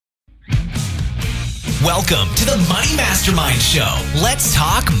Welcome to the Money Mastermind Show. Let's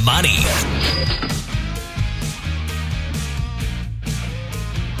talk money.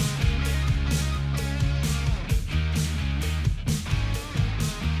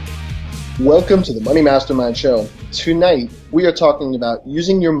 Welcome to the Money Mastermind Show. Tonight, we are talking about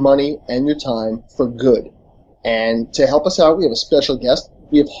using your money and your time for good. And to help us out, we have a special guest.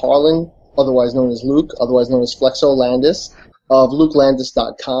 We have Harlan, otherwise known as Luke, otherwise known as Flexo Landis, of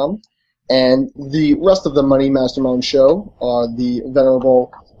lukelandis.com. And the rest of the Money Mastermind Show are the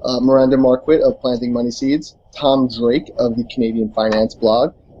venerable Miranda Marquit of Planting Money Seeds, Tom Drake of the Canadian Finance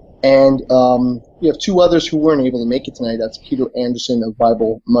blog, and we have two others who weren't able to make it tonight. That's Peter Anderson of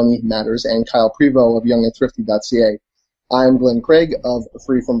Bible Money Matters and Kyle Prevost of youngandthrifty.ca. I'm Glenn Craig of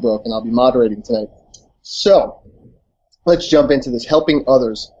Free From Broke, and I'll be moderating tonight. So let's jump into this, helping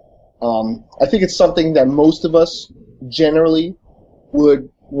others. I think it's something that most of us generally would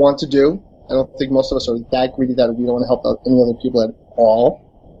want to do. I don't think most of us are that greedy that we don't want to help out any other people at all.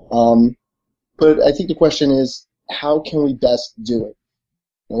 But I think the question is, how can we best do it?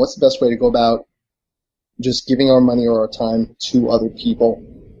 And what's the best way to go about just giving our money or our time to other people?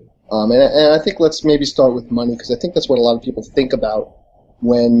 And I think let's maybe start with money, because I think that's what a lot of people think about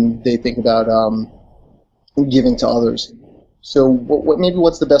when they think about giving to others. So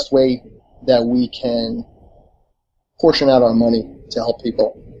what's the best way that we can portion out our money to help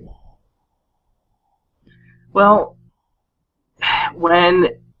people? Well, when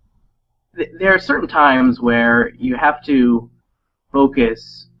there are certain times where you have to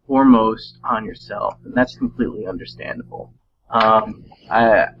focus foremost on yourself, and that's completely understandable.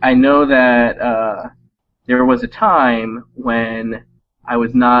 I know that there was a time when I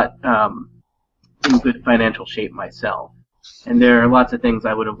was not in good financial shape myself, and there are lots of things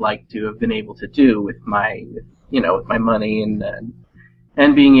I would have liked to have been able to do with my money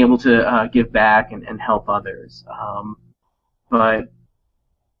and being able to give back and help others. But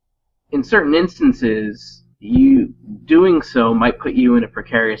in certain instances, you doing so might put you in a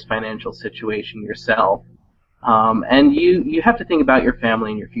precarious financial situation yourself, and you have to think about your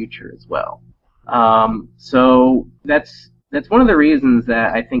family and your future as well. So that's one of the reasons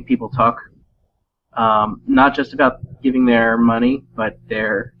that I think people talk not just about giving their money, but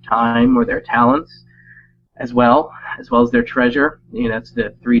their time or their talents as well as their treasure. That's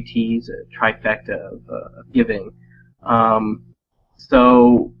the 3 T's, a trifecta of giving.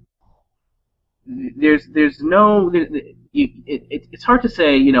 So it's hard to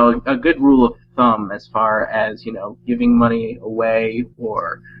say, a good rule of thumb as far as, giving money away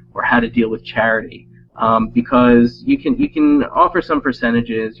or how to deal with charity. Because you can offer some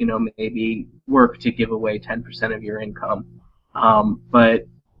percentages, maybe work to give away 10% of your income. But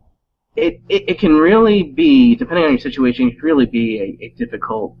it can really be, depending on your situation, it can really be a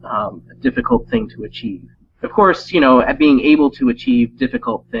difficult thing to achieve. Of course, being able to achieve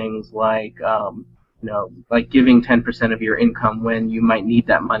difficult things like, like giving 10% of your income when you might need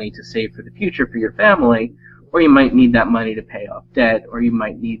that money to save for the future for your family, or you might need that money to pay off debt, or you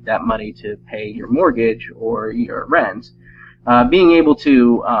might need that money to pay your mortgage or your rent. Being able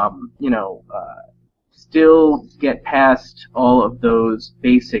to, still get past all of those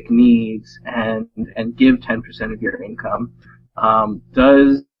basic needs and give 10% of your income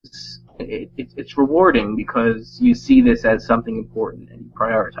it's rewarding, because you see this as something important and you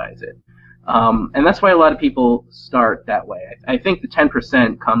prioritize it. And that's why a lot of people start that way. I think the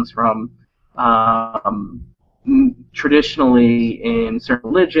 10% comes from traditionally in certain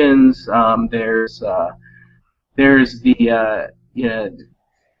religions. There's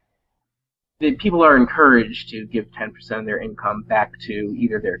the people are encouraged to give 10% of their income back to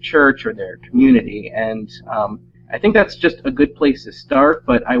either their church or their community, and I think that's just a good place to start,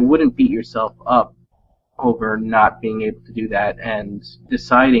 but I wouldn't beat yourself up over not being able to do that and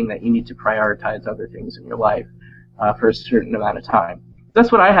deciding that you need to prioritize other things in your life for a certain amount of time.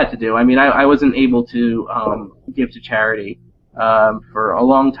 That's what I had to do. I mean, I wasn't able to give to charity for a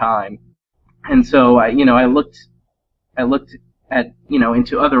long time, and so I looked at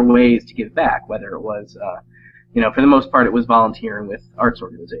into other ways to give back. Whether it was for the most part it was volunteering with arts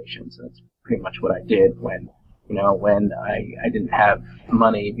organizations. That's pretty much what I did when I didn't have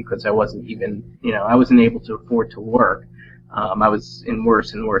money, because I wasn't even I wasn't able to afford to work. I was in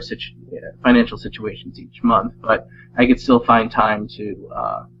worse and worse financial situations each month, but I could still find time to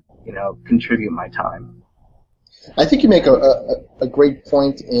contribute my time. I think you make a great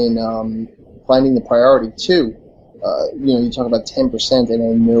point in finding the priority too. You talk about 10%, and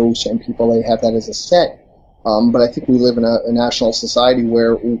I know some people, they have that as a set. But I think we live in a national society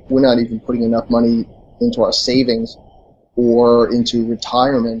where we're not even putting enough money into our savings or into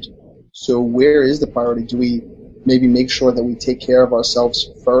retirement So where is the priority? Do we maybe make sure that we take care of ourselves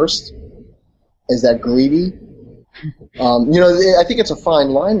first? Is that greedy? I think it's a fine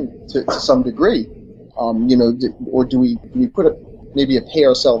line to some degree. Or do we put maybe a pay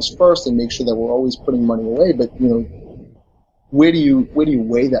ourselves first and make sure that we're always putting money away? But where do you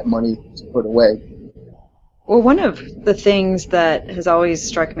weigh that money to put away? Well, one of the things that has always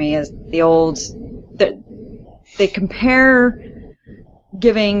struck me is they compare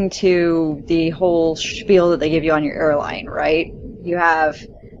giving to the whole spiel that they give you on your airline, right? You have,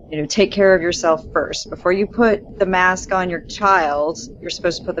 take care of yourself first. Before you put the mask on your child, you're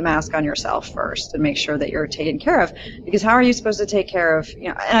supposed to put the mask on yourself first and make sure that you're taken care of. Because how are you supposed to take care of,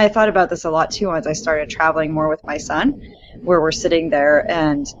 and I thought about this a lot too as I started traveling more with my son, where we're sitting there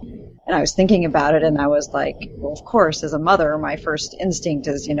and I was thinking about it, and I was like, well, of course, as a mother, my first instinct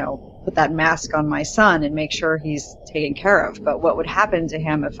is, put that mask on my son and make sure he's taken care of. But what would happen to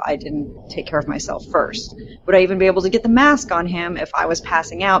him if I didn't take care of myself first? Would I even be able to get the mask on him if I was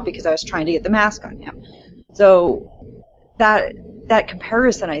passing out because I was trying to get the mask on him? So that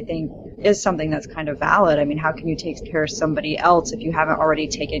comparison, I think, is something that's kind of valid. I mean, how can you take care of somebody else if you haven't already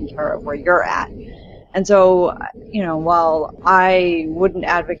taken care of where you're at? And so, while I wouldn't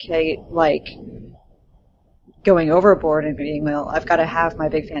advocate, going overboard and being, well, I've got to have my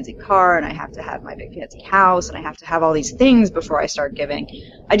big fancy car, and I have to have my big fancy house, and I have to have all these things before I start giving,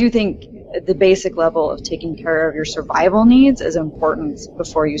 I do think the basic level of taking care of your survival needs is important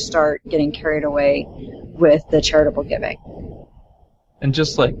before you start getting carried away with the charitable giving. And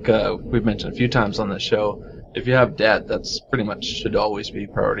just like we've mentioned a few times on this show, if you have debt, that's pretty much should always be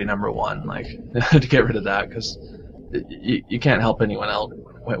priority number one, to get rid of that, because you can't help anyone else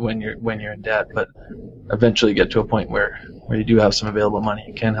when you're in debt, but eventually get to a point where you do have some available money,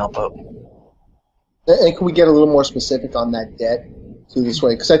 you can help out. And can we get a little more specific on that debt too this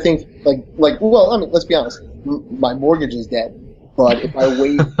way? Because I think, let's be honest, my mortgage is debt, but if I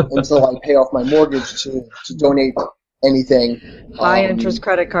wait until I pay off my mortgage to donate anything, high interest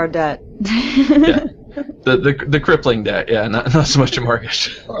credit card debt. Yeah. The crippling debt, yeah, not so much a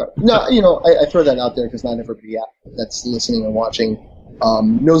mortgage. No, I throw that out there because not everybody that's listening and watching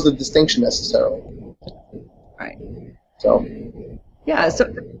knows the distinction necessarily. Right. So. Yeah.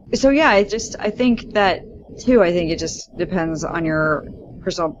 So yeah. I think that too. I think it just depends on your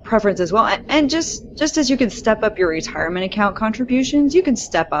personal preference as well. And just as you can step up your retirement account contributions, you can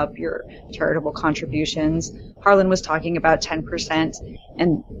step up your charitable contributions. Harlan was talking about 10%,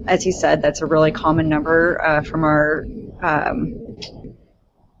 and as he said, that's a really common number from our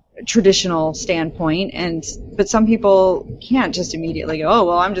traditional standpoint. But some people can't just immediately go, oh,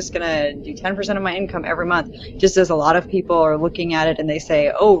 well, I'm just going to do 10% of my income every month. Just as a lot of people are looking at it and they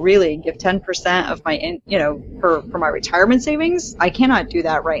say, oh, really? Give 10% of my, for my retirement savings? I cannot do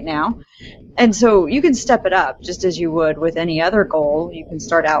that right now. And so you can step it up just as you would with any other goal. You can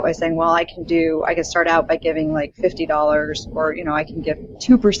start out by saying, well, I can start out by giving $50, or, I can give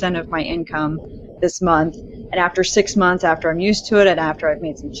 2% of my income this month. And after 6 months, after I'm used to it, and after I've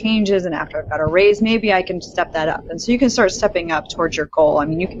made some changes, and after I've got a raise, maybe I can step that up. And so you can start stepping up towards your goal. I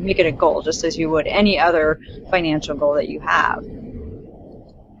mean, you can make it a goal just as you would any other financial goal that you have.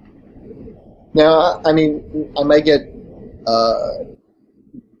 Now, I mean, I might get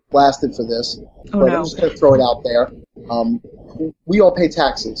blasted for this, but I'm just going to throw it out there. We all pay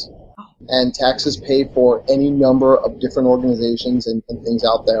taxes, and taxes pay for any number of different organizations and things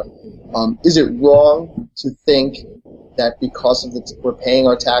out there. Is it wrong to think that because of we're paying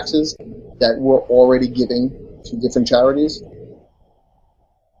our taxes, that we're already giving to different charities?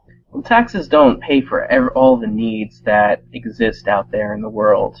 Well, taxes don't pay for all the needs that exist out there in the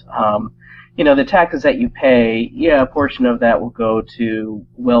world. The taxes that you pay, a portion of that will go to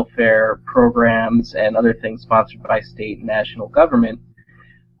welfare programs and other things sponsored by state and national government.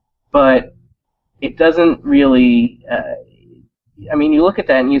 But it doesn't really, you look at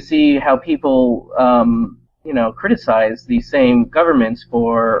that and you see how people, criticize these same governments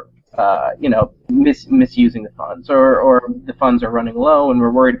for, misusing the funds, or the funds are running low and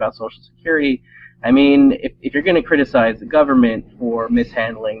we're worried about Social Security. I mean, if you're going to criticize the government for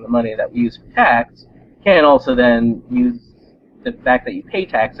mishandling the money that we use for tax, you can also then use the fact that you pay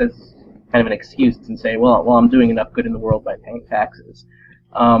tax as kind of an excuse and say, well, I'm doing enough good in the world by paying taxes.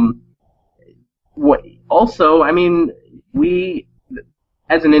 We,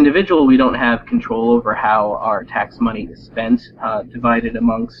 as an individual, we don't have control over how our tax money is spent, divided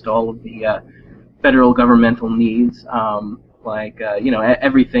amongst all of the federal governmental needs.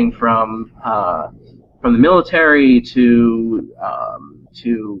 Everything from the military to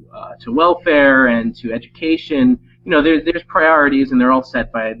welfare and to education. there's priorities, and they're all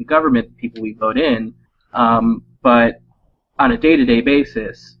set by the government, the people we vote in. But on a day-to-day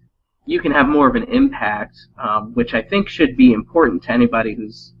basis, you can have more of an impact, which I think should be important to anybody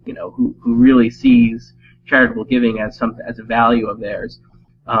who's, who really sees charitable giving as a value of theirs.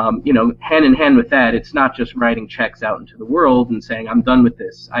 Hand in hand with that, it's not just writing checks out into the world and saying, I'm done with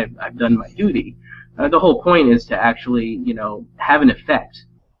this, I've done my duty. The whole point is to actually, have an effect.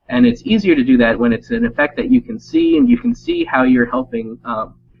 And it's easier to do that when it's an effect that you can see, and you can see how you're helping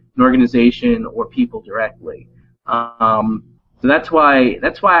an organization or people directly. So that's why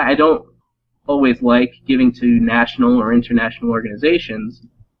I don't always like giving to national or international organizations.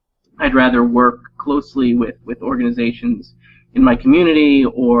 I'd rather work closely with organizations in my community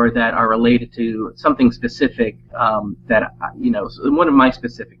or that are related to something specific, that, one of my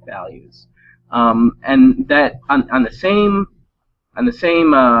specific values. And that on the same in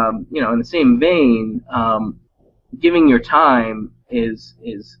the same vein, giving your time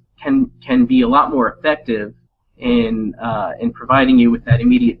can be a lot more effective in providing you with that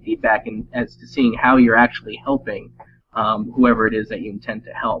immediate feedback and as to seeing how you're actually helping whoever it is that you intend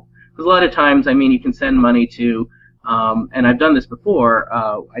to help. Because a lot of times, you can send money to, and I've done this before.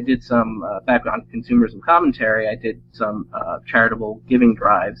 I did some back on Consumerism Commentary. I did some charitable giving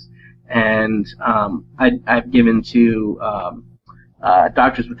drives, and I've given to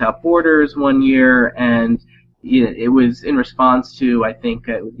Doctors Without Borders one year, and it was in response to, I think,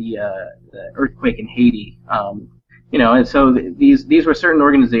 the earthquake in Haiti. And so these were certain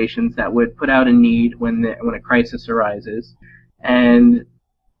organizations that would put out a need when a crisis arises, and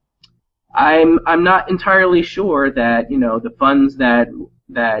I'm not entirely sure that the funds that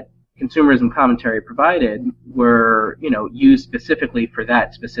Consumerism Commentary provided were used specifically for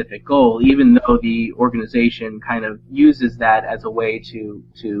that specific goal, even though the organization kind of uses that as a way to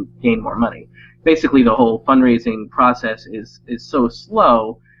gain more money. Basically, the whole fundraising process is so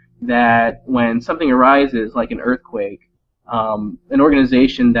slow that when something arises like an earthquake, an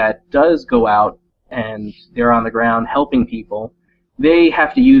organization that does go out and they're on the ground helping people, they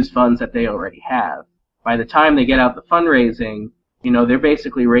have to use funds that they already have. By the time they get out the fundraising, they're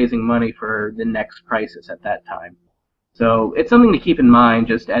basically raising money for the next crisis at that time. So it's something to keep in mind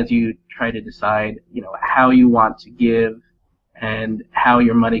just as you try to decide, how you want to give and how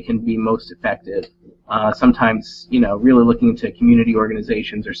your money can be most effective. Sometimes, really looking into community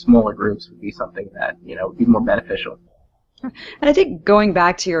organizations or smaller groups would be something that, would be more beneficial. And I think going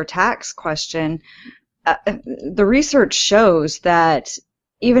back to your tax question, the research shows that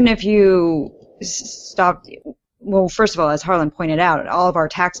even if you stop, well, first of all, as Harlan pointed out, all of our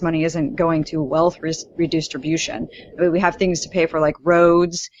tax money isn't going to wealth redistribution. We have things to pay for like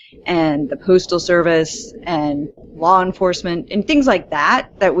roads and the postal service and law enforcement and things like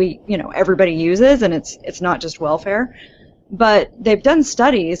that we, everybody uses, and it's not just welfare. But they've done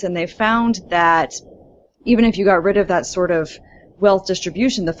studies and they've found that even if you got rid of that sort of wealth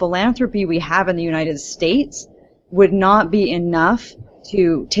distribution, the philanthropy we have in the United States would not be enough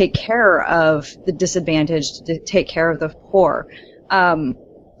to take care of the disadvantaged, to take care of the poor. And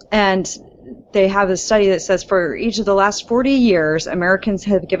they have a study that says for each of the last 40 years, Americans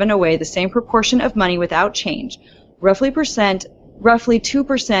have given away the same proportion of money without change, roughly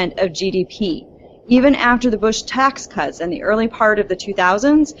 2% of GDP. Even after the Bush tax cuts and the early part of the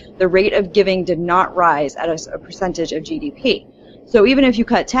 2000s, the rate of giving did not rise as a percentage of GDP. So even if you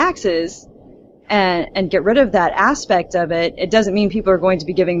cut taxes and get rid of that aspect of it, it doesn't mean people are going to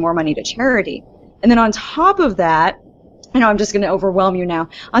be giving more money to charity. And then on top of that, I know I'm just going to overwhelm you now.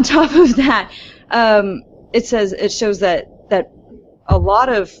 On top of that, it shows that a lot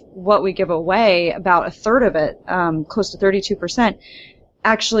of what we give away, about a third of it, close to 32%,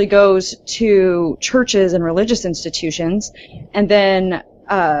 actually goes to churches and religious institutions, and then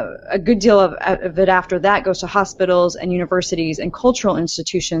a good deal of it after that goes to hospitals and universities and cultural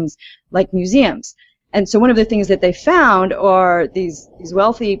institutions like museums. And so one of the things that they found are these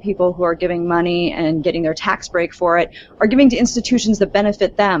wealthy people who are giving money and getting their tax break for it are giving to institutions that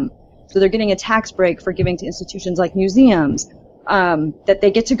benefit them. So they're getting a tax break for giving to institutions like museums, that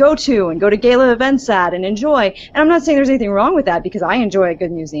they get to go to and go to gala events at and enjoy. And I'm not saying there's anything wrong with that, because I enjoy a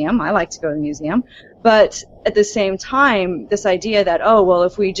good museum. I like to go to the museum. But at the same time, this idea that, oh, well,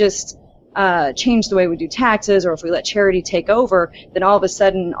 if we just change the way we do taxes, or if we let charity take over, then all of a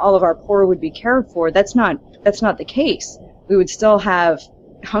sudden all of our poor would be cared for. That's not the case. We would still have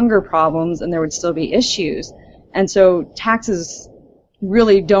hunger problems and there would still be issues. And so taxes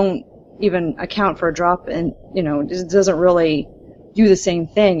really don't even account for a drop in, it doesn't really do the same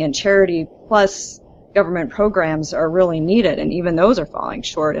thing, and charity plus government programs are really needed, and even those are falling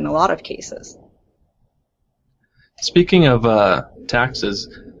short in a lot of cases. Speaking of taxes,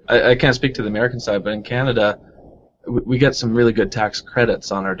 I can't speak to the American side, but in Canada, we get some really good tax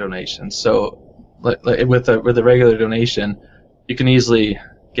credits on our donations. So, like with a regular donation, you can easily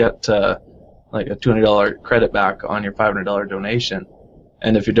get like a $200 credit back on your $500 donation.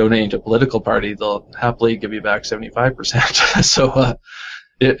 And if you're donating to a political party, they'll happily give you back 75%. So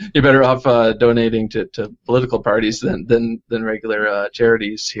you're better off donating to political parties than regular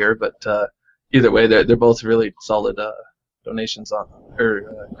charities here. But either way, they're both really solid donations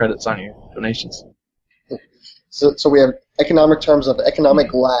credits on your donations. So we have economic terms of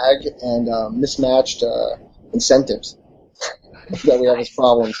economic lag and mismatched incentives that we have as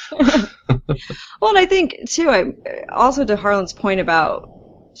problems. Well, and I think, too, also to Harlan's point about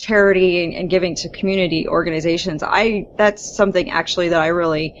charity and giving to community organizations, that's something actually that I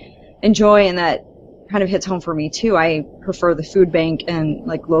really enjoy and that kind of hits home for me, too. I prefer the food bank and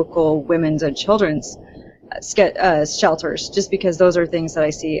like local women's and children's shelters, just because those are things that I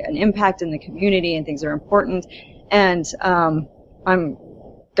see an impact in the community and things are important. And I'm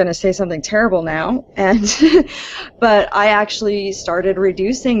going to say something terrible now, but I actually started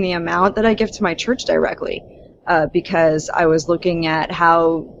reducing the amount that I give to my church directly because I was looking at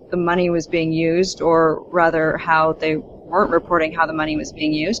how the money was being used, or rather how they weren't reporting how the money was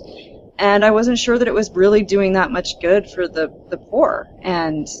being used. And I wasn't sure that it was really doing that much good for the poor.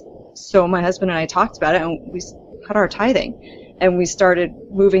 And so my husband and I talked about it, and we cut our tithing. And we started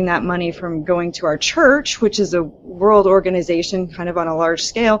moving that money from going to our church, which is a world organization kind of on a large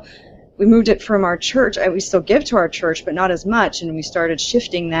scale. We moved it from our church. We still give to our church, but not as much. And we started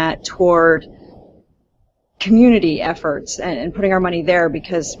shifting that toward community efforts and putting our money there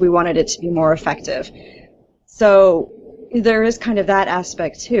because we wanted it to be more effective. So there is kind of that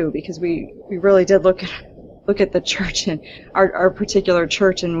aspect too, because we really did look at the church and our particular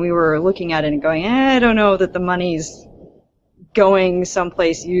church, and we were looking at it and going, I don't know that the money's going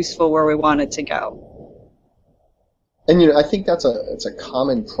someplace useful where we want it to go. And I think it's a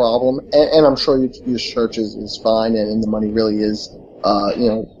common problem, and I'm sure your church is fine, and the money really is,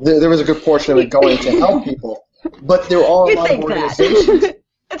 there was a good portion of it going to help people, but there are a lot of organizations.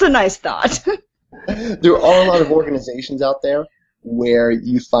 It's a nice thought. There are a lot of organizations out there where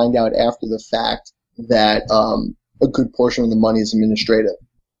you find out after the fact that a good portion of the money is administrative.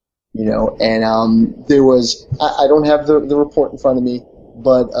 And there was, I don't have the report in front of me,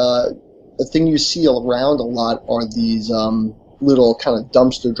 but the thing you see around a lot are these little kind of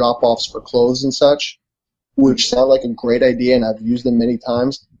dumpster drop-offs for clothes and such, which sound like a great idea, and I've used them many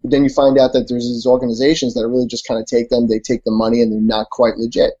times. But then you find out that there's these organizations that really just kind of take the money, and they're not quite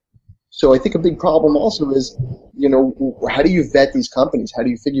legit. So I think a big problem also is, how do you vet these companies? How do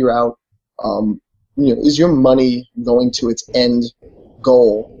you figure out, is your money going to its end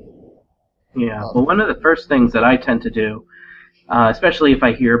goal? Yeah, well, one of the first things that I tend to do, especially if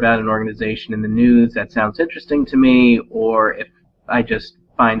I hear about an organization in the news that sounds interesting to me, or if I just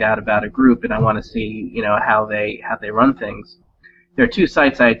find out about a group and I want to see, how they run things, there are two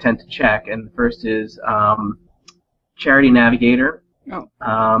sites I tend to check, and the first is Charity Navigator,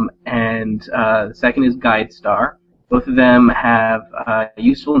 and the second is GuideStar. Both of them have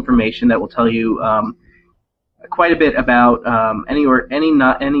useful information that will tell you quite a bit about any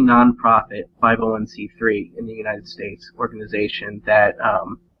nonprofit 501c3 in the United States organization that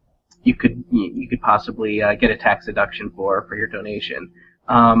you could possibly get a tax deduction for your donation.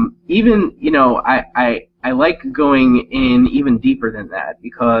 Even I like going in even deeper than that,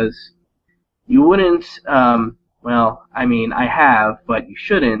 because you wouldn't I have, but you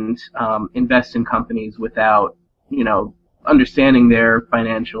shouldn't invest in companies without understanding their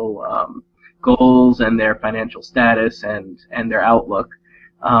financial goals and their financial status and their outlook.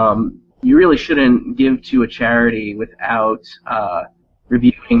 You really shouldn't give to a charity without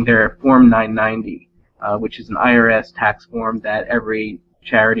reviewing their Form 990, which is an IRS tax form that every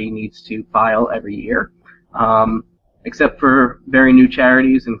charity needs to file every year, except for very new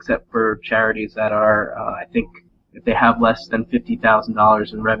charities and except for charities that are, I think, if they have less than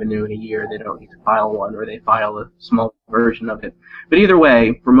 $50,000 in revenue in a year, they don't need to file one, or they file a small version of it. But either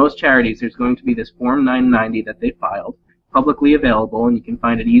way, for most charities, there's going to be this Form 990 that they filed, publicly available, and you can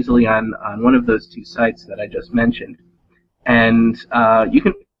find it easily on one of those two sites that I just mentioned. And you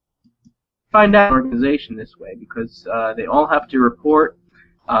can find out an organization this way, because they all have to report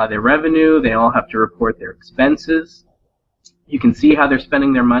their revenue, they all have to report their expenses. You can see how they're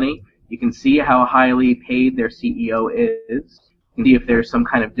spending their money. You can see how highly paid their CEO is. You can see if there's some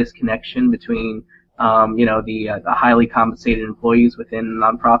kind of disconnection between, the highly compensated employees within a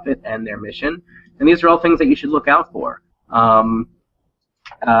nonprofit and their mission. And these are all things that you should look out for.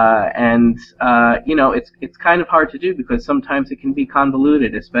 It's kind of hard to do because sometimes it can be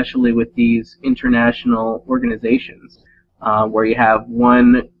convoluted, especially with these international organizations, where you have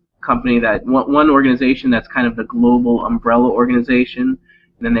one organization that's kind of the global umbrella organization,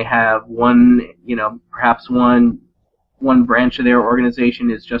 and then they have perhaps one branch of their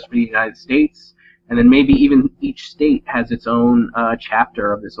organization is just for the United States, and then maybe even each state has its own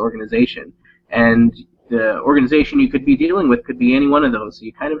chapter of this organization, and the organization you could be dealing with could be any one of those. So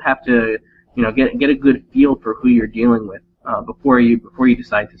you kind of have to, get a good feel for who you're dealing with before you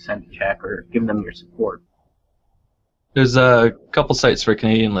decide to send a check or give them your support. There's a couple sites for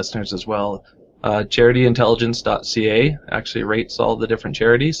Canadian listeners as well. CharityIntelligence.ca actually rates all the different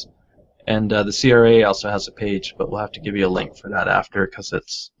charities, and the CRA also has a page, but we'll have to give you a link for that after because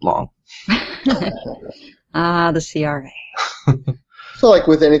it's long. The CRA. So like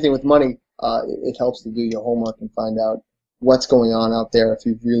with anything with money, it helps to do your homework and find out what's going on out there if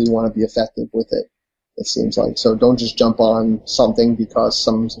you really want to be effective with it, it seems like. So don't just jump on something because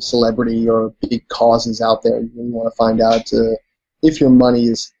some celebrity or big cause is out there. You really want to find out if your money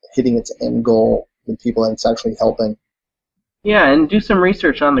is hitting its end goal, the people that it's actually helping. Yeah, and do some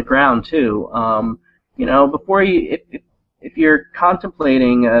research on the ground too. Before if you're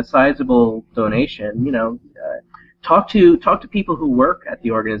contemplating a sizable donation, talk to people who work at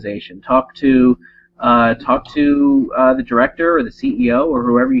the organization. Talk to the director or the CEO or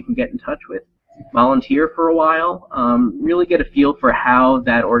whoever you can get in touch with. Volunteer for a while. Really get a feel for how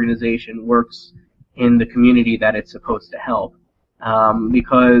that organization works in the community that it's supposed to help,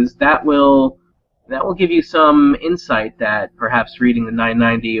 because that will give you some insight that perhaps reading the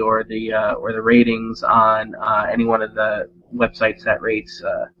 990 or the ratings on any one of the websites that rates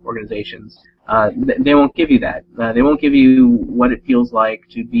organizations. They won't give you that. They won't give you what it feels like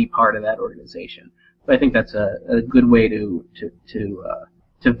to be part of that organization. But I think that's a good way to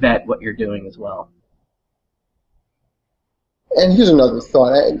vet what you're doing as well. And here's another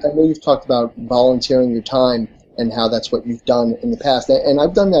thought. I know you've talked about volunteering your time and how that's what you've done in the past, and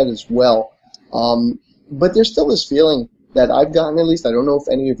I've done that as well. But there's still this feeling that I've gotten, at least I don't know if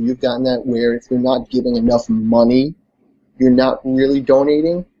any of you have gotten that, where if you're not giving enough money, you're not really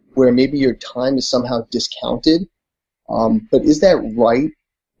donating, where maybe your time is somehow discounted. But is that right?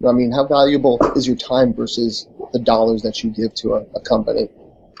 I mean, how valuable is your time versus the dollars that you give to a company?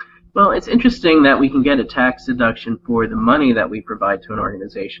 Well, it's interesting that we can get a tax deduction for the money that we provide to an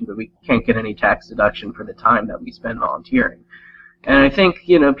organization, but we can't get any tax deduction for the time that we spend volunteering. And I think,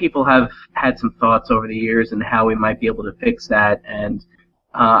 people have had some thoughts over the years on how we might be able to fix that. And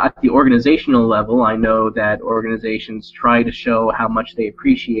at the organizational level, I know that organizations try to show how much they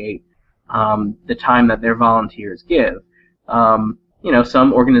appreciate the time that their volunteers give.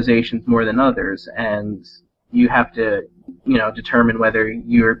 Some organizations more than others, and you have to, determine whether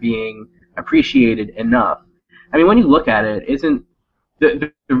you're being appreciated enough. I mean, when you look at it, isn't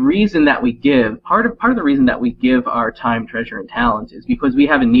the reason that we give, part of the reason that we give our time, treasure, and talent is because we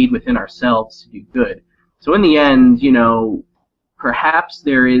have a need within ourselves to do good. So in the end, perhaps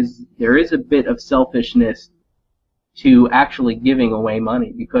there is a bit of selfishness to actually giving away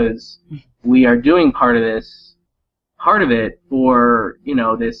money, because we are doing part of it for,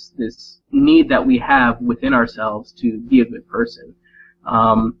 this need that we have within ourselves to be a good person.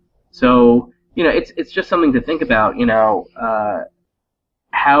 It's just something to think about,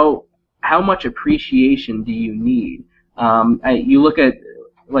 how much appreciation do you need? You look at,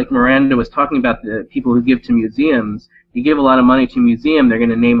 like Miranda was talking about, the people who give to museums. You give a lot of money to a museum, they're going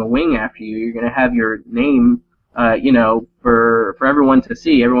to name a wing after you. You're going to have your name, for everyone to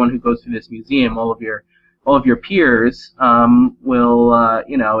see. Everyone who goes through this museum, all of your peers will,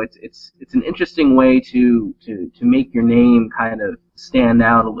 it's an interesting way to make your name kind of stand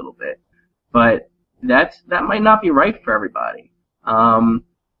out a little bit. But that might not be right for everybody.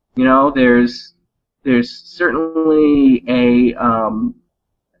 There's certainly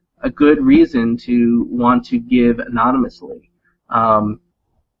a good reason to want to give anonymously. That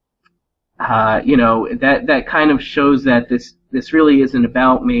kind of shows that this really isn't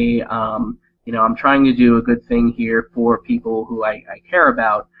about me. I'm trying to do a good thing here for people who I care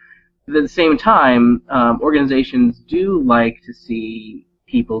about. But at the same time, organizations do like to see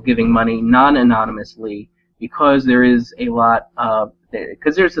people giving money non-anonymously, because there is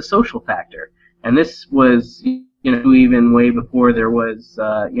because there's a social factor. And this was, even way before there was,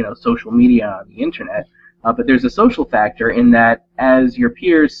 social media on the internet. But there's a social factor in that as your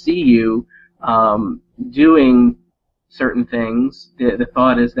peers see you doing certain things, the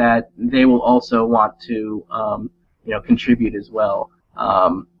thought is that they will also want to, contribute as well.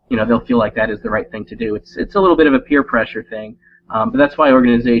 They'll feel like that is the right thing to do. It's a little bit of a peer pressure thing. But that's why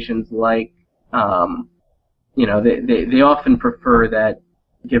organizations like, they often prefer that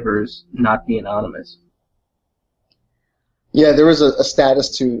givers not be anonymous. Yeah, there is a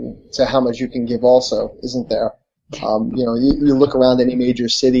status to how much you can give also, isn't there? You look around any major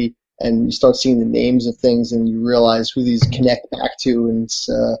city and you start seeing the names of things and you realize who these connect back to, and it's,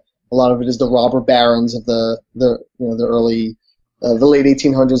 a lot of it is the robber barons of the early, the late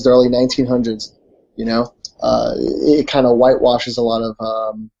 1800s, the early 1900s. It kind of whitewashes a lot of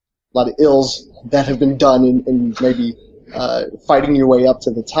ills that have been done in maybe fighting your way up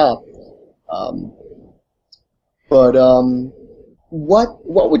to the top. But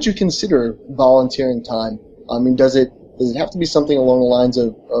what would you consider volunteering time? I mean, does it have to be something along the lines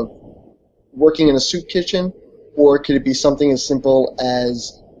of working in a soup kitchen, or could it be something as simple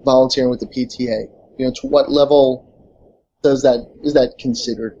as volunteering with the PTA? To what level is that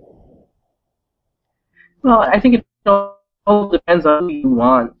considered? Well, I think it all depends on who you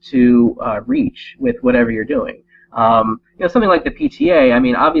want to reach with whatever you're doing. Something like the PTA. I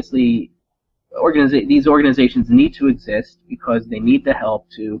mean, obviously, these organizations need to exist because they need the help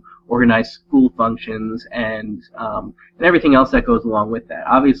to organize school functions and everything else that goes along with that.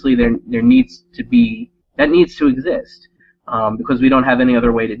 Obviously, there needs to exist because we don't have any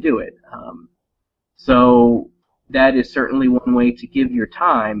other way to do it. So that is certainly one way to give your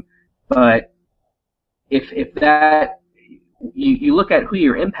time. But if that you look at who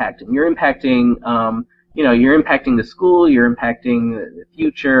you're impacting, you're impacting you're impacting the school, you're impacting the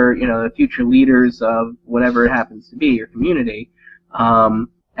future, the future leaders of whatever it happens to be, your community.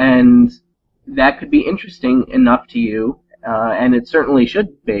 And that could be interesting enough to you, and it certainly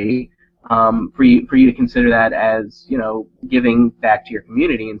should be, for you to consider that as, giving back to your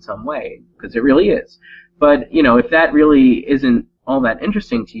community in some way, because it really is. But, if that really isn't all that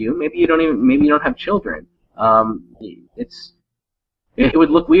interesting to you, maybe you don't have children. It would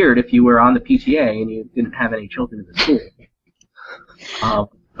look weird if you were on the PTA and you didn't have any children in the school.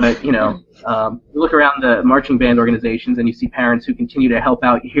 But you look around the marching band organizations and you see parents who continue to help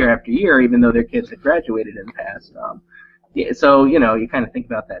out year after year, even though their kids had graduated in the past. So you kind of think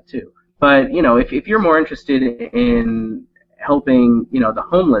about that too. But if you're more interested in helping the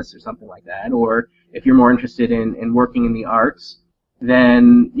homeless or something like that, or if you're more interested in working in the arts,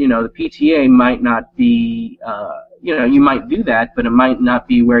 then the PTA might not be. You might do that, but it might not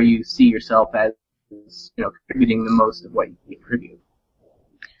be where you see yourself as contributing the most of what you contribute.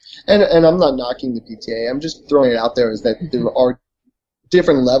 And I'm not knocking the PTA. I'm just throwing it out there as that there are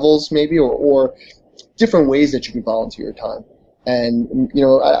different levels maybe or different ways that you can volunteer your time. And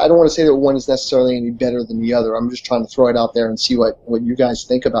I don't want to say that one is necessarily any better than the other. I'm just trying to throw it out there and see what you guys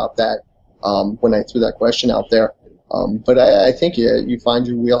think about that when I threw that question out there. But I think you find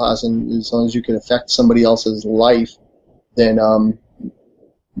your wheelhouse, and as long as you can affect somebody else's life, then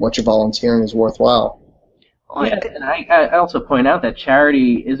what you're volunteering is worthwhile. Oh, yeah, and I also point out that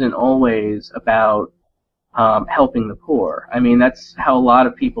charity isn't always about helping the poor. I mean, that's how a lot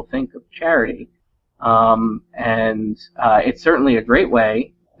of people think of charity, and it's certainly a great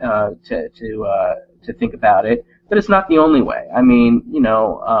way to think about it, but it's not the only way. I mean,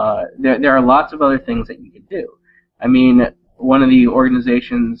 there are lots of other things that you can do. I mean, one of the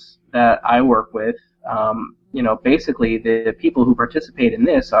organizations that I work with, basically the people who participate in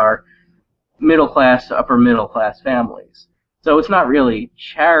this are middle class to upper middle class families. So it's not really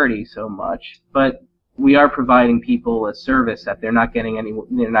charity so much, but we are providing people a service that they're not getting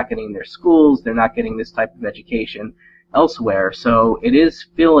in their schools, they're not getting this type of education elsewhere. So it is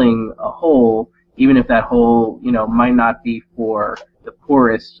filling a hole, even if that hole, might not be for the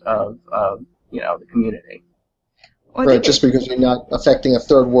poorest of the community. Right, just because you're not affecting a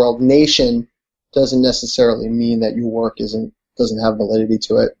third world nation doesn't necessarily mean that your work doesn't have validity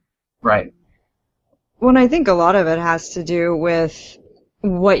to it. Right. Well, I think a lot of it has to do with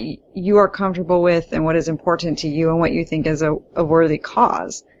what you are comfortable with and what is important to you and what you think is a worthy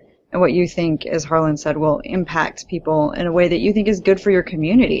cause and what you think, as Harlan said, will impact people in a way that you think is good for your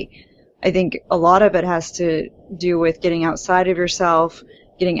community. I think a lot of it has to do with getting outside of yourself,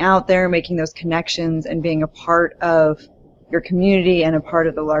 getting out there, making those connections, and being a part of your community and a part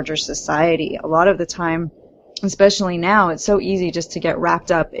of the larger society. A lot of the time, especially now, it's so easy just to get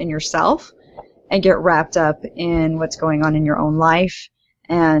wrapped up in yourself and get wrapped up in what's going on in your own life.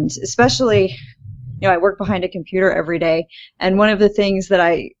 And especially, I work behind a computer every day, and one of the things that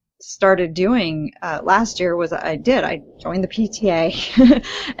I started doing last year was I joined the PTA,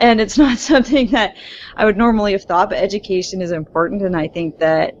 and it's not something that I would normally have thought, but education is important, and I think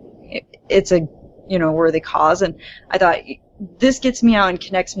that it's a worthy cause, and I thought this gets me out and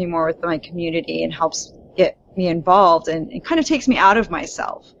connects me more with my community and helps get me involved, and it kind of takes me out of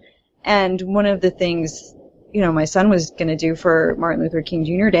myself. And one of the things, my son was going to do for Martin Luther King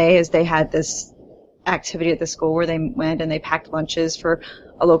Jr. Day is they had this activity at the school where they went and they packed lunches for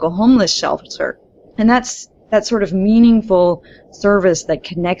a local homeless shelter. And that's that sort of meaningful service that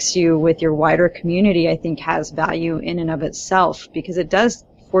connects you with your wider community, I think has value in and of itself, because it does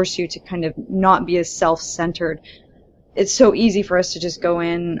force you to kind of not be as self-centered. It's so easy for us to just go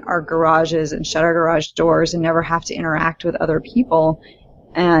in our garages and shut our garage doors and never have to interact with other people.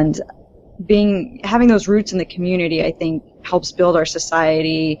 And having those roots in the community, I think, helps build our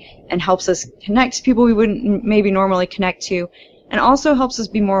society and helps us connect to people we wouldn't maybe normally connect to, and also helps us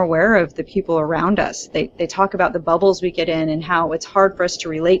be more aware of the people around us. They talk about the bubbles we get in and how it's hard for us to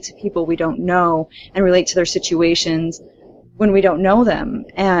relate to people we don't know and relate to their situations when we don't know them.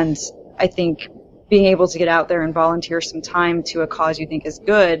 And I think being able to get out there and volunteer some time to a cause you think is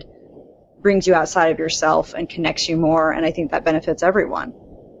good brings you outside of yourself and connects you more, and I think that benefits everyone.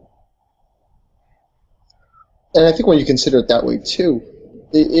 And I think when you consider it that way too,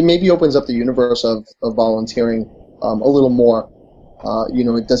 it maybe opens up the universe of volunteering a little more.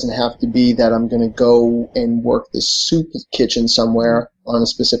 It doesn't have to be that I'm going to go and work the soup kitchen somewhere on a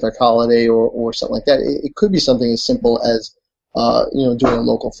specific holiday or something like that. It could be something as simple as doing a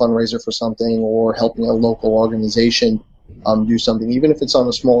local fundraiser for something, or helping a local organization do something. Even if it's on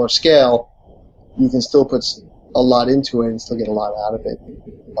a smaller scale, you can still put a lot into it and still get a lot out of it.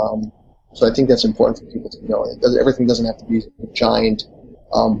 So I think that's important for people to know. Everything doesn't have to be a giant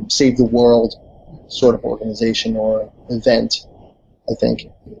save the world sort of organization or event, I think.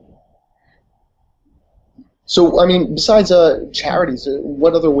 So, I mean, besides charities,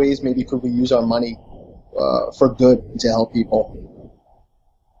 what other ways maybe could we use our money for good to help people?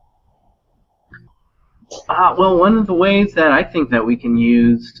 Well, one of the ways that I think that we can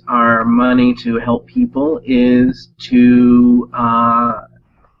use our money to help people is to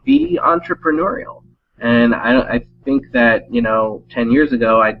be entrepreneurial. And I think that, 10 years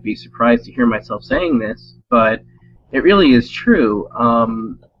ago, I'd be surprised to hear myself saying this, but it really is true.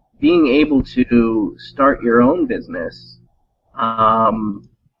 Being able to start your own business, assuming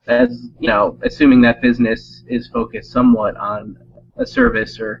that business is focused somewhat on a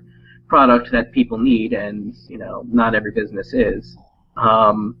service or product that people need, and not every business is.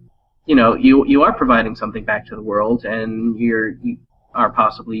 You are providing something back to the world, and you are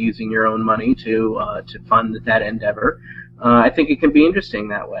possibly using your own money to fund that endeavor. I think it can be interesting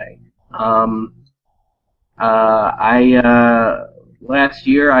that way. Last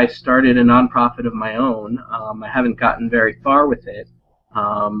year I started a nonprofit of my own. I haven't gotten very far with it,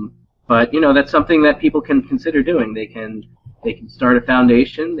 but that's something that people can consider doing. They can start a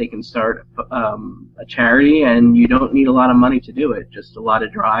foundation, they can start a charity, and you don't need a lot of money to do it. Just a lot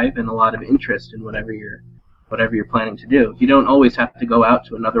of drive and a lot of interest in whatever you're planning to do. You don't always have to go out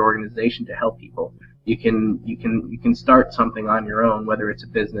to another organization to help people. You can start something on your own, whether it's a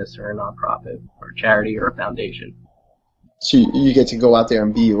business or a nonprofit or a charity or a foundation. So you get to go out there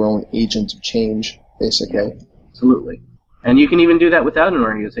and be your own agent of change, basically. Yeah, absolutely. And you can even do that without an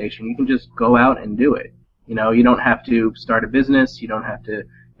organization. You can just go out and do it. You don't have to start a business. You don't have to.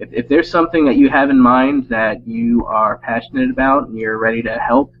 If there's something that you have in mind that you are passionate about and you're ready to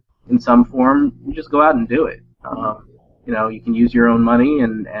help in some form, you just go out and do it. You can use your own money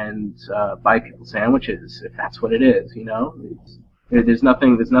and buy people sandwiches if that's what it is. There's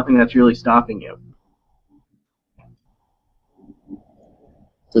nothing that's really stopping you.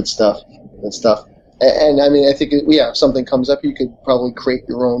 Good stuff. And I mean, I think if something comes up, you could probably create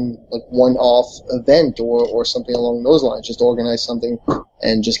your own one-off event or something along those lines. Just organize something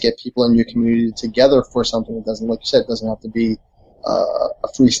and just get people in your community together for something that doesn't, like you said, doesn't have to be a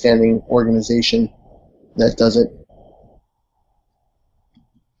freestanding organization that does it.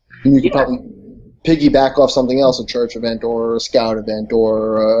 And you could probably piggyback off something else, a church event or a scout event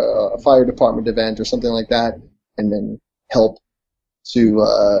or a fire department event or something like that, and then help to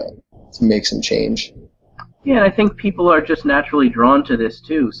make some change. Yeah, and I think people are just naturally drawn to this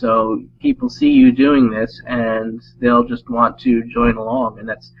too. So people see you doing this, and they'll just want to join along, and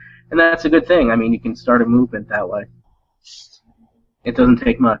that's a good thing. I mean, you can start a movement that way. It doesn't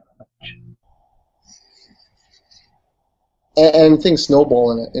take much. And things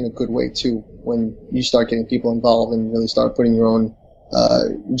snowball in a good way too when you start getting people involved and really start putting your own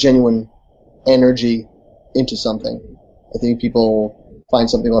genuine energy into something. I think people find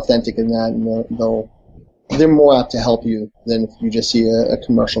something authentic in that, and they're more apt to help you than if you just see a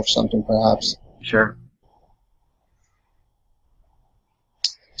commercial for something, perhaps. Sure.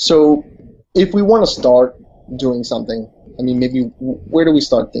 So, if we want to start doing something I mean, maybe where do we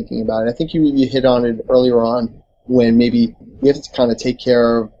start thinking about it? I think you hit on it earlier on when maybe we have to kind of take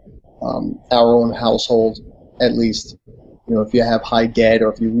care of our own household, at least. You know, if you have high debt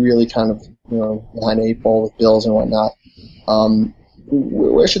or if you're really kind of, you know, behind the eight ball with bills and whatnot,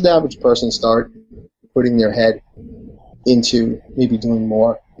 where should the average person start putting their head into maybe doing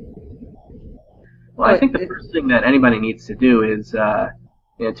more? Well, I think the first thing that anybody needs to do is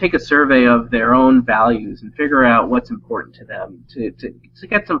take a survey of their own values and figure out what's important to them to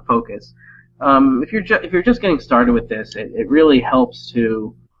get some focus. If you're just getting started with this, it really helps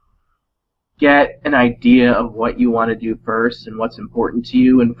to get an idea of what you want to do first and what's important to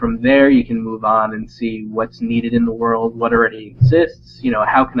you, and from there you can move on and see what's needed in the world, what already exists, you know,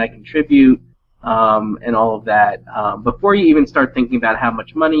 how can I contribute, and all of that, before you even start thinking about how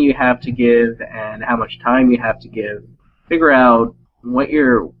much money you have to give and how much time you have to give. Figure out what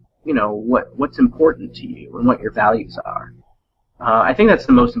what's important to you and what your values are. I think that's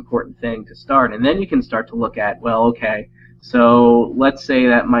the most important thing to start, and then you can start to look at, well, okay, so let's say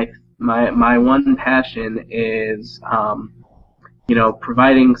that my one passion is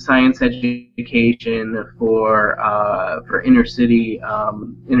providing science education for inner city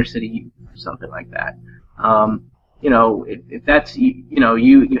youth, something like that. If that's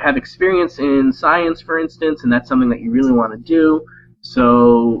you have experience in science, for instance, and that's something that you really want to do.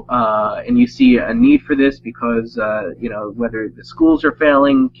 So and you see a need for this because whether the schools are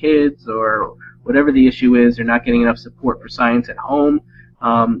failing kids or whatever the issue is, they're not getting enough support for science at home.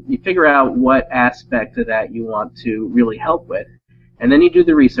 You figure out what aspect of that you want to really help with. And then you do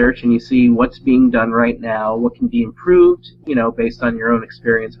the research and you see what's being done right now, what can be improved, based on your own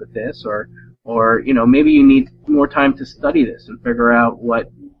experience with this, or maybe you need more time to study this and figure out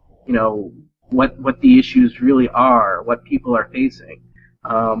what the issues really are, what people are facing.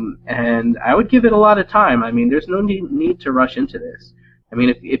 And I would give it a lot of time. I mean, there's no need to rush into this. I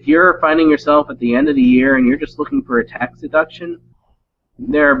mean, if you're finding yourself at the end of the year and you're just looking for a tax deduction,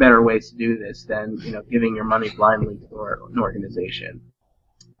 there are better ways to do this than giving your money blindly to an organization.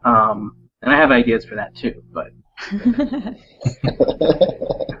 And I have ideas for that too, but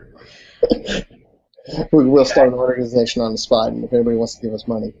we'll start an organization on the spot, and if anybody wants to give us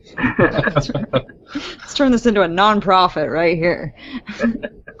money, let's turn this into a non-profit right here.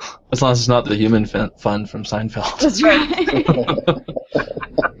 As long as it's not the Human Fund from Seinfeld. That's right.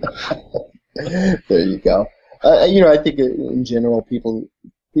 There you go. I think in general, people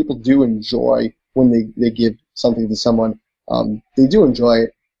do enjoy when they give something to someone. They do enjoy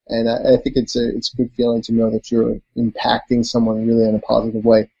it, and I think it's a good feeling to know that you're impacting someone really in a positive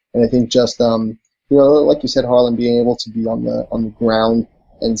way. And I think just like you said, Harlan, being able to be on the ground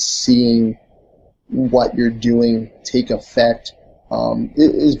and seeing what you're doing take effect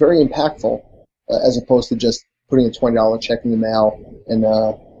is very impactful, as opposed to just putting a $20 check in the mail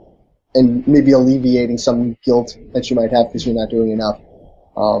and maybe alleviating some guilt that you might have because you're not doing enough.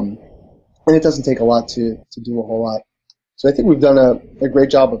 And it doesn't take a lot to do a whole lot. So I think we've done a great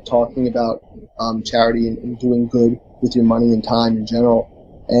job of talking about charity and doing good with your money and time in general.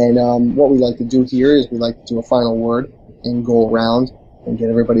 And what we like to do here is we like to do a final word and go around and get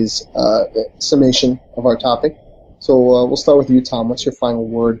everybody's summation of our topic. So we'll start with you, Tom. What's your final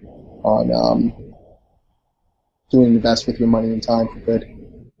word on doing the best with your money and time for good?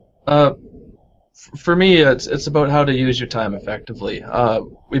 For me, it's about how to use your time effectively.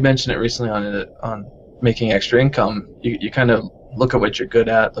 We mentioned it recently on making extra income. You kind of look at what you're good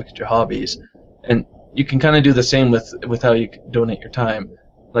at, look at your hobbies, and you can kind of do the same with how you donate your time.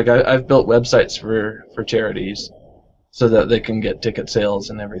 Like I've built websites for charities so that they can get ticket sales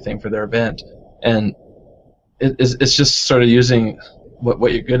and everything for their event, and it's just sort of using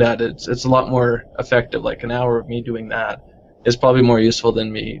what you're good at. It's a lot more effective. Like an hour of me doing that is probably more useful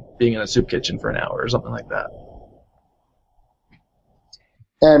than me being in a soup kitchen for an hour or something like that.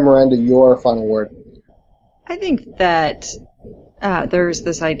 And Miranda, your final word. I think that there's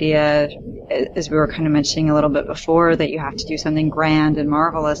this idea, as we were kind of mentioning a little bit before, that you have to do something grand and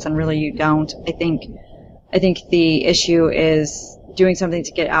marvelous, and really you don't. I think the issue is doing something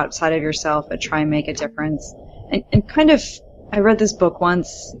to get outside of yourself and try and make a difference. And kind of, I read this book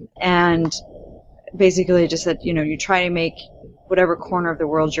once, and basically it just said, you try to make whatever corner of the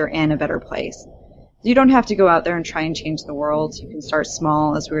world you're in a better place. You don't have to go out there and try and change the world. You can start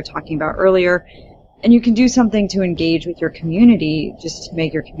small, as we were talking about earlier, and you can do something to engage with your community just to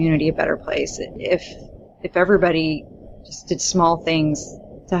make your community a better place. If everybody just did small things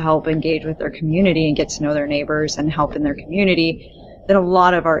to help engage with their community and get to know their neighbors and help in their community, then a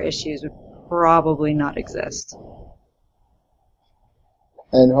lot of our issues would probably not exist.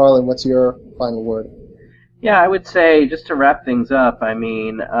 And Harlan, what's your final word? Yeah, I would say, just to wrap things up, I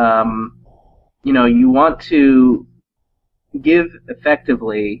mean, you want to give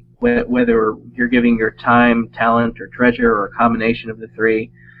effectively, whether you're giving your time, talent, or treasure, or a combination of the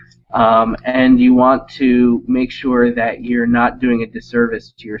three. And you want to make sure that you're not doing a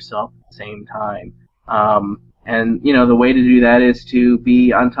disservice to yourself at the same time. And the way to do that is to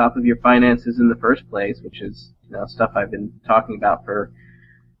be on top of your finances in the first place, which is stuff I've been talking about for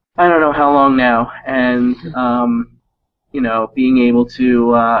I don't know how long now. And being able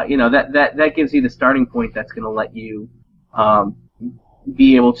to that gives you the starting point that's going to let you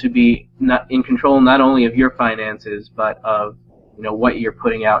be able to be not in control not only of your finances but of what you're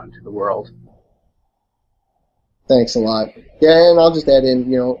putting out into the world. Thanks a lot. Yeah, and I'll just add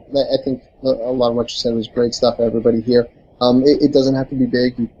in, I think a lot of what you said was great stuff, everybody here. It doesn't have to be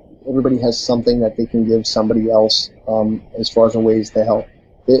big. Everybody has something that they can give somebody else as far as ways to help.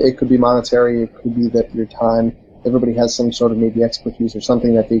 It could be monetary, it could be that your time. Everybody has some sort of maybe expertise or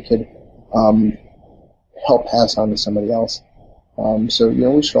something that they could help pass on to somebody else. So,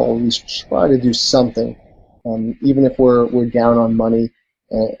 we should always try to do something. Even if we're down on money,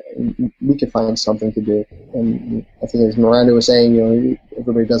 we can find something to do. And I think as Miranda was saying,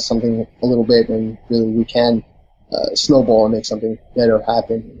 everybody does something a little bit, and really we can snowball and make something better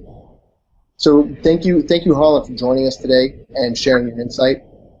happen. So thank you, Harlan, for joining us today and sharing your insight.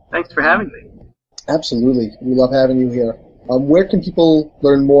 Thanks for having me. Absolutely, we love having you here. Where can people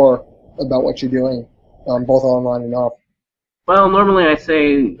learn more about what you're doing, both online and off? Well, normally I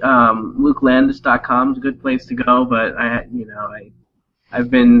say lukelandis.com is a good place to go, but I've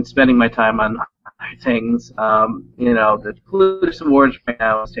been spending my time on other things. The Plutus Awards right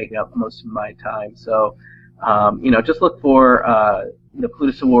now is taking up most of my time, so just look for the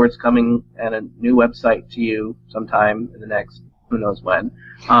Plutus Awards coming and a new website to you sometime in the next who knows when.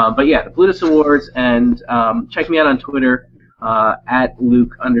 But yeah, the Plutus Awards, and check me out on Twitter at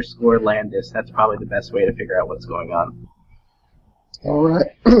Luke_Landis. That's probably the best way to figure out what's going on. All right.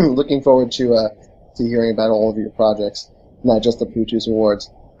 Looking forward to hearing about all of your projects, not just the Plutus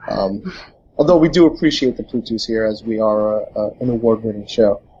Awards. Although we do appreciate the Plutus here, as we are an award-winning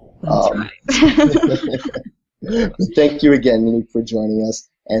show. That's right. Thank you again, Luke, for joining us.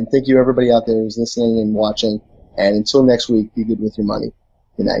 And thank you, everybody out there who's listening and watching. And until next week, be good with your money.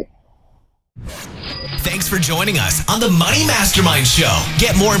 Good night. Thanks for joining us on the Money Mastermind Show.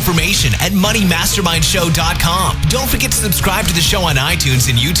 Get more information at moneymastermindshow.com. Don't forget to subscribe to the show on iTunes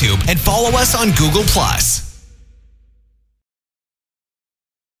and YouTube and follow us on Google+.